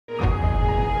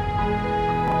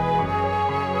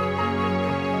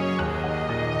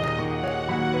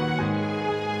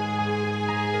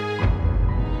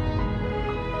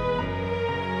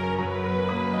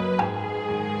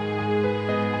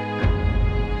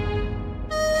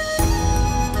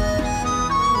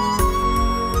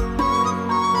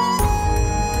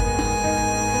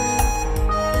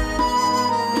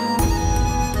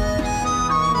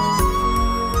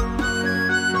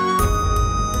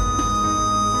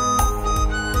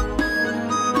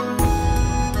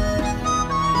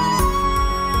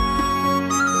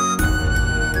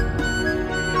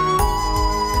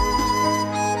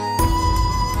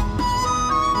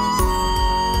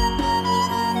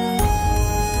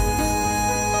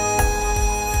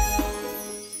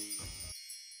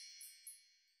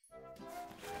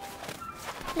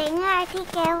踢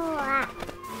给我，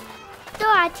豆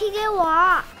儿踢给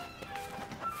我。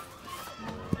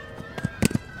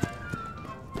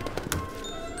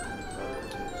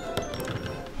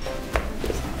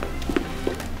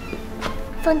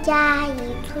凤娇阿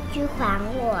姨，出去还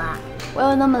我。我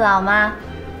有那么老吗？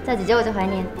再姐姐我就还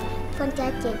你。凤娇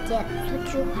姐姐，出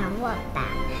去还我吧。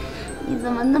你怎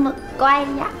么那么乖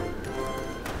呀？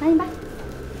拿你吧。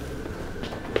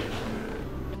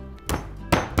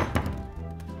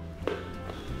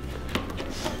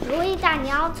如意大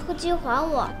娘，出去还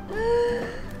我。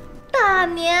大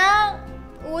娘，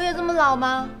我有这么老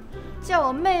吗？叫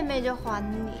我妹妹就还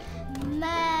你。妹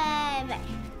妹。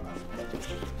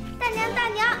大娘，大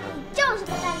娘，你就是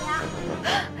个大娘。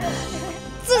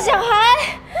这小孩，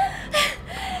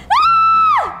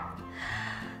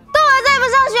豆儿再不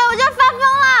上学，我就要发疯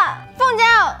了。凤娇，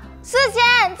事前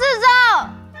自首。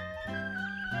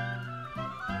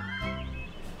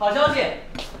好消息，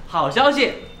好消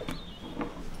息！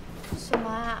什么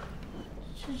啊？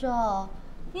师长，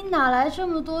你哪来这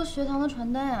么多学堂的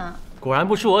传单啊？果然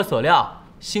不出我所料，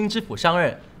新知府上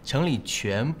任，城里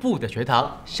全部的学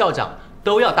堂校长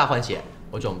都要大换血。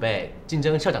我准备竞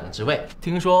争校长的职位，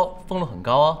听说俸禄很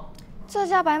高哦。这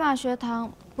家白马学堂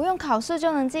不用考试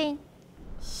就能进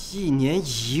，1年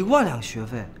1万两学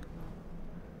费，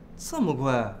这么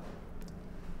贵？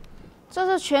这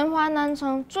是全华南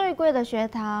城最贵的学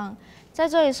堂，在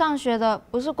这里上学的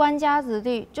不是官家子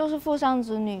弟，就是富商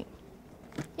子女。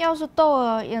要是豆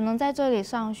儿也能在这里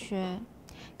上学，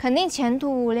肯定前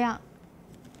途无量。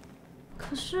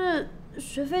可是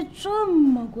学费这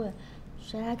么贵，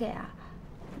谁来给啊？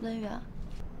冷羽啊，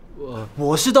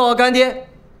我是豆儿干爹，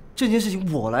这件事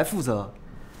情我来负责。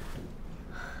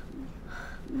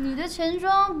你的钱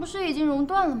庄不是已经熔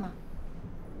断了吗？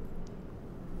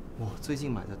我最近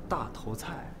买的大头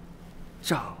菜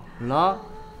涨了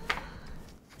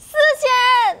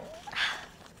4000，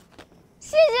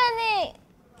谢谢你，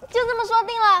就这么说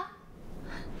定了。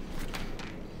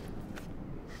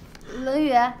冷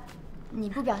羽，你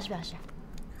不表示？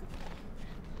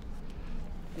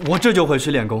我这就回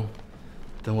去练功，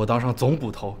等我当上总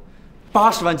捕头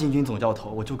，80万禁军总教头，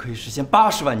我就可以实现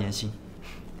80万年薪。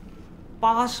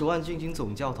80万禁军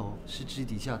总教头是指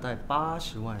底下带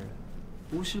80万人，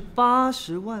不是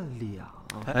80万两。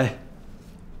哎，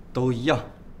都一样。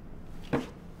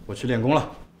我去练功了。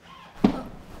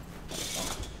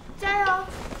加油！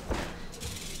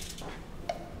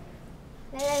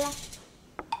来。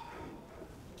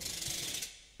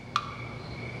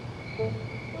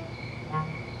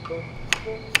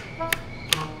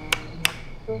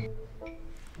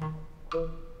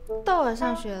豆儿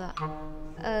上学了，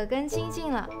耳根清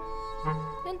净了，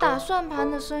连打算盘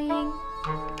的声音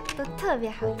都特别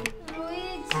好听。如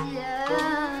意姐，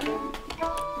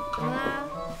怎么啦？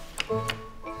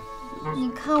你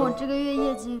看我这个月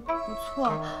业绩不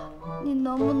错，你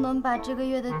能不能把这个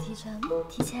月的提成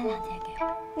提前2天给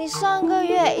我？你上个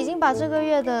月已经把这个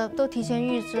月的都提前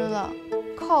预支了，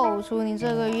扣除你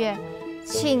这个月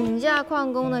请假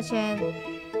旷工的钱，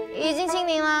已经清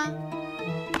零啦，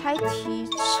还提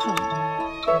成。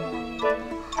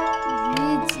如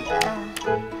意姐。